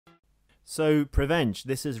So, Prevenge.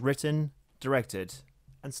 This is written, directed,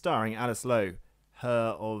 and starring Alice Lowe,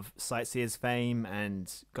 her of Sightseers fame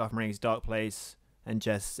and Garth Marenghi's Dark Place, and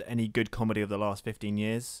just any good comedy of the last 15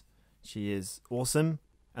 years. She is awesome.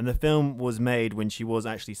 And the film was made when she was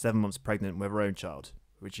actually 7 months pregnant with her own child,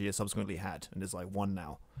 which she has subsequently had, and is like one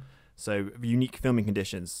now. So, unique filming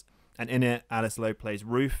conditions. And in it, Alice Lowe plays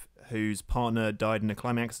Ruth, whose partner died in a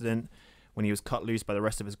climbing accident when he was cut loose by the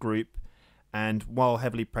rest of his group. And while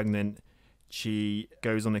heavily pregnant, she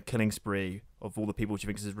goes on a killing spree of all the people she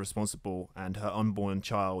thinks is responsible, and her unborn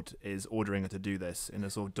child is ordering her to do this in a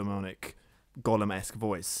sort of demonic, Gollum-esque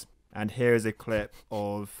voice. And here is a clip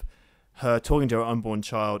of her talking to her unborn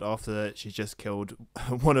child after she's just killed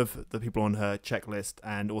one of the people on her checklist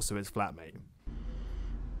and also his flatmate.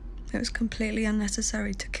 It was completely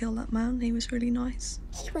unnecessary to kill that man. He was really nice.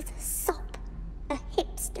 He was a sop. A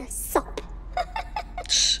hipster sop.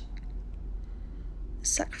 Shh.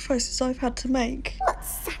 Sacrifices I've had to make. What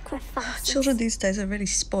sacrifices? Children these days are really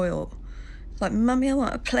spoiled. Like, Mummy, I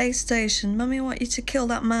want a PlayStation. Mummy, I want you to kill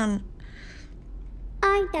that man.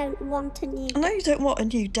 I don't want a new... I know you don't want a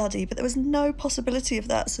new daddy, but there was no possibility of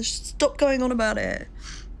that, so stop going on about it.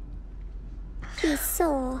 He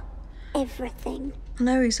saw everything. I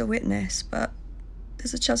know he's a witness, but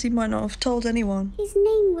there's a chance he might not have told anyone. His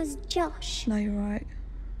name was Josh. No, you're right.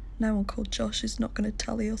 No one called Josh is not going to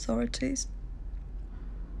tell the authorities.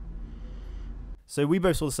 So we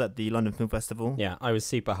both saw this at the London Film Festival. Yeah, I was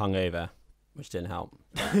super hungover, which didn't help,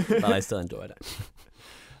 but I still enjoyed it.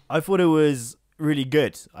 I thought it was really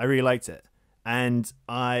good. I really liked it. And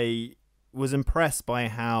I was impressed by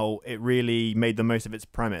how it really made the most of its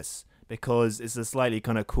premise, because it's a slightly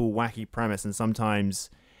kind of cool, wacky premise, and sometimes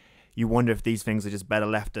you wonder if these things are just better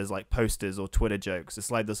left as like posters or Twitter jokes.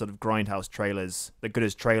 It's like the sort of Grindhouse trailers. They're good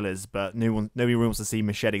as trailers, but nobody wants to see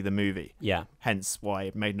Machete the movie. Yeah. Hence why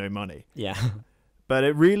it made no money. Yeah. But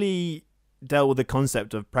it really dealt with the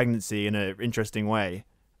concept of pregnancy in an interesting way.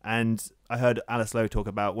 And I heard Alice Lowe talk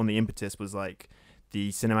about one of the impetus was like the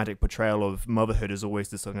cinematic portrayal of motherhood as always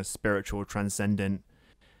this kind of spiritual, transcendent.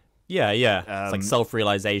 Yeah. It's like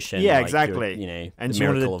self-realization. Yeah, like exactly. And the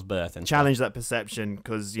miracle of birth and challenge stuff. that perception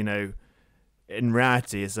because, in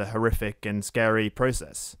reality, it's a horrific and scary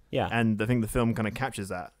process. Yeah. And I think the film kind of captures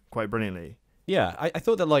that quite brilliantly. Yeah, I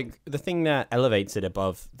thought that, like, the thing that elevates it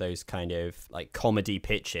above those kind of, like, comedy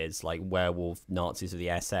pitches, like werewolf Nazis of the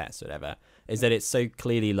SS or whatever, is that it's so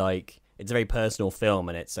clearly, like, it's a very personal film,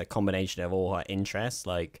 and it's a combination of all her interests,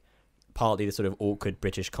 like, partly the sort of awkward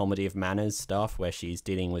British comedy of manners stuff, where she's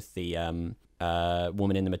dealing with the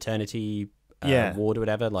woman in the maternity ward or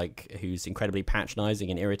whatever, like, who's incredibly patronizing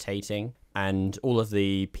and irritating, and all of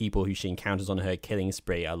the people who she encounters on her killing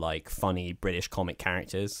spree are, like, funny British comic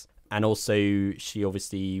characters. And also, she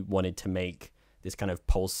obviously wanted to make this kind of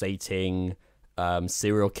pulsating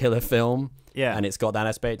serial killer film. Yeah. And it's got that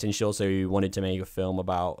aspect. And she also wanted to make a film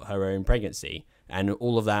about her own pregnancy. And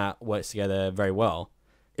all of that works together very well.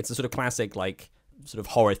 It's a sort of classic, like, sort of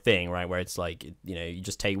horror thing, right? Where it's like, you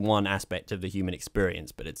just take one aspect of the human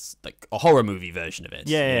experience, but it's like a horror movie version of it.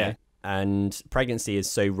 Yeah. And pregnancy is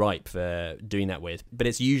so ripe for doing that with. But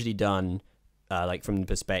it's usually done... like from the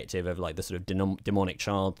perspective of like the sort of demonic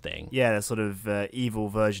child thing. Yeah, the sort of evil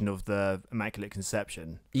version of the Immaculate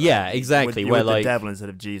Conception. Yeah, exactly. With like the devil instead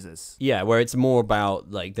of Jesus. Yeah, where it's more about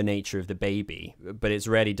like the nature of the baby, but it's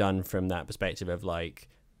rarely done from that perspective of like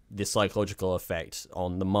the psychological effect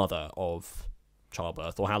on the mother of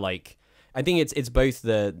childbirth, or how like I think it's both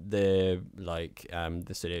the like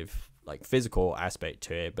the sort of like physical aspect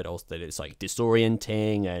to it, but also that it's like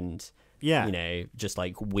disorienting and. Yeah. Just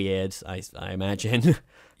like weird, I imagine.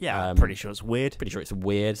 Yeah, I'm pretty sure it's weird. Pretty sure it's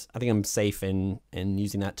weird. I think I'm safe in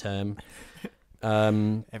using that term.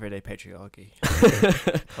 Everyday patriarchy.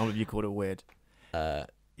 All of you called it weird. Yeah,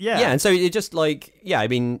 and so it just like, I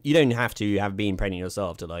mean, you don't have to have been pregnant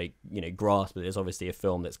yourself to like, grasp that it's obviously a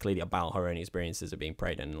film that's clearly about her own experiences of being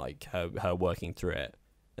pregnant and like her working through it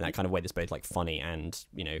in that kind of way that's both like funny and,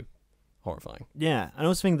 horrifying. Yeah, and I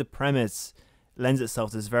also think the premise lends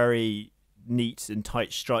itself to this very neat and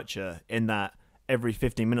tight structure in that every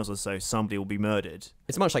 15 minutes or so somebody will be murdered.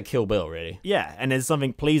 It's much like Kill Bill, really. Yeah, and there's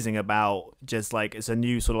something pleasing about just like it's a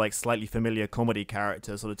new sort of like slightly familiar comedy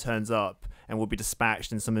character sort of turns up and will be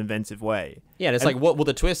dispatched in some inventive way. Yeah, and it's like, what will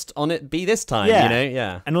the twist on it be this time? Yeah.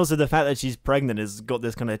 Yeah. And also the fact that she's pregnant has got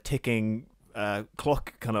this kind of ticking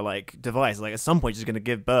clock kind of like device. Like at some point she's going to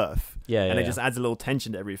give birth. And it just adds a little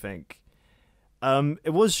tension to everything.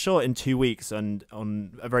 It was shot in 2 weeks and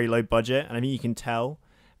on a very low budget, and I think you can tell.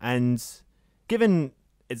 And given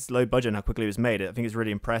its low budget and how quickly it was made, I think it's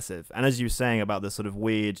really impressive. And as you were saying about the sort of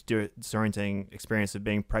weird disorienting experience of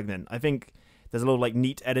being pregnant, I think there's a lot of like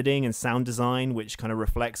neat editing and sound design which kind of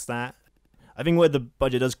reflects that. I think where the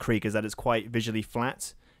budget does creak is that it's quite visually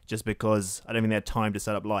flat, just because I don't think they had time to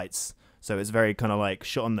set up lights. So it's very kind of like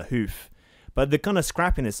shot on the hoof. But the kind of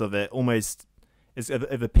scrappiness of it almost is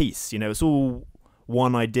of a piece. You know, it's all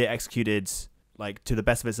one idea executed like to the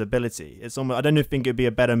best of its ability. It's almost, I don't think it'd be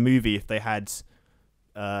a better movie if they had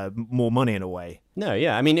more money in a way. No,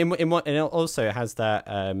 yeah. I mean, in what it also has that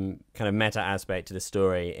kind of meta aspect to the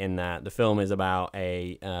story, in that the film is about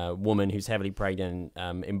a woman who's heavily pregnant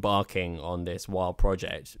embarking on this wild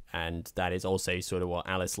project, and that is also sort of what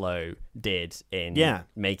Alice Lowe did in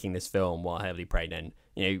making this film while heavily pregnant.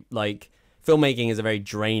 You know, like filmmaking is a very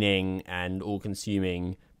draining and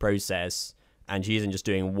all-consuming process, and she isn't just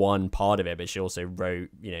doing one part of it, but she also wrote,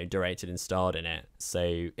 you know, directed and starred in it.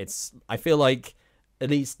 So it's, I feel like, at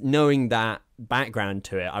least knowing that background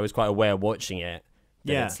to it, I was quite aware watching it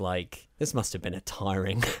that it's like, this must have been a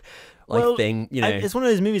tiring thing, you know. It's one of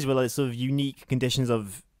those movies where like sort of unique conditions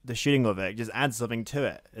of the shooting of it just adds something to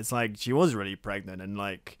it. It's like she was really pregnant, and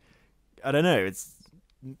like, I don't know,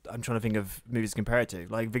 I'm trying to think of movies to compare it to,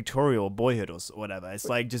 like Victoria or Boyhood or whatever. It's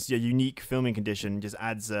like just a unique filming condition just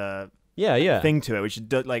adds a thing to it, which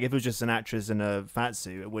like if it was just an actress in a fat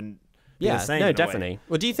suit, it wouldn't be the same. No, definitely.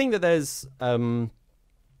 Well, do you think that there's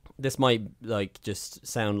this might like just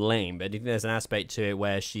sound lame, but do you think there's an aspect to it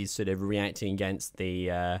where she's sort of reacting against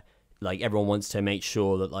the like everyone wants to make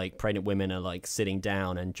sure that like pregnant women are like sitting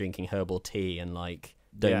down and drinking herbal tea and like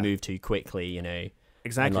don't move too quickly, you know?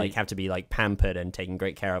 Exactly. And like have to be like pampered and taken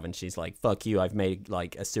great care of, and she's like, fuck you, I've made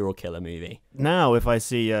like a serial killer movie. Now if I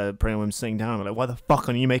see pregnant women sitting down, I'm like, why the fuck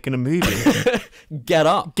are you making a movie? Get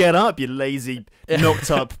up, you lazy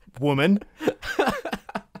knocked up woman.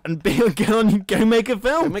 And go make a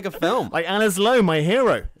film. Like Alice Lowe, my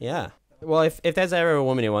hero. Yeah. Well, if there's ever a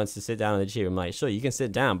woman who wants to sit down on the tube, I'm like, sure, you can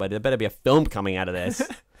sit down, but there better be a film coming out of this.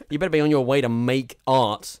 You better be on your way to make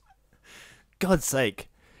art. God's sake.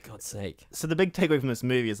 So the big takeaway from this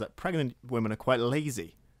movie is that pregnant women are quite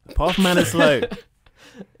lazy. Apart from Alice Lowe.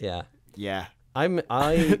 Yeah.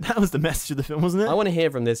 That was the message of the film, wasn't it? I want to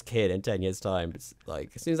hear from this kid in 10 years' time. It's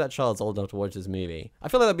like, as soon as that child's old enough to watch this movie, I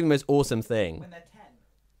feel like that'd be the most awesome thing. When they're 10.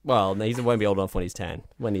 Well, no, he won't be old enough when he's 10.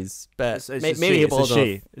 But maybe he'll be old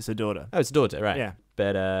enough. It's a daughter. Oh, it's a daughter, right? Yeah.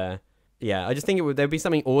 But yeah, I just think there'd be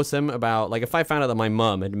something awesome about, like, if I found out that my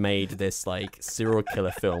mum had made this like serial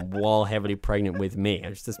killer film while heavily pregnant with me,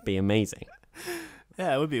 it'd just be amazing.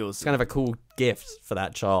 Yeah, it would be awesome. It's kind of a cool gift for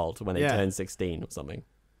that child when they turn 16 or something.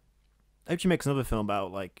 I hope she makes another film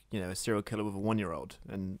about, like, you know, a serial killer with a 1-year-old,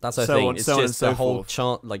 and that's the thing. It's just the whole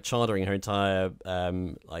chartering her entire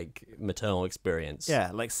like maternal experience.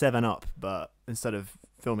 Yeah, like 7 Up, but instead of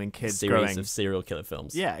filming kids series of serial killer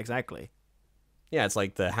films. Yeah, exactly. Yeah, it's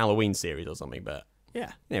like the Halloween series or something, but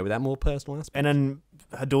yeah, with that more personal aspect. And then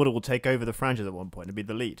her daughter will take over the franchise at one point and be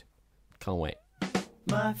the lead. Can't wait.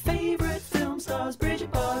 My favorite film stars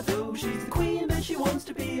Bridget Bardot. She's the queen, but she wants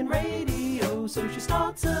to be in radio. So she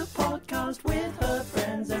starts a podcast with her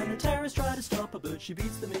friends, and the terrorists try to stop her, but she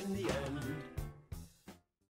beats them in the end.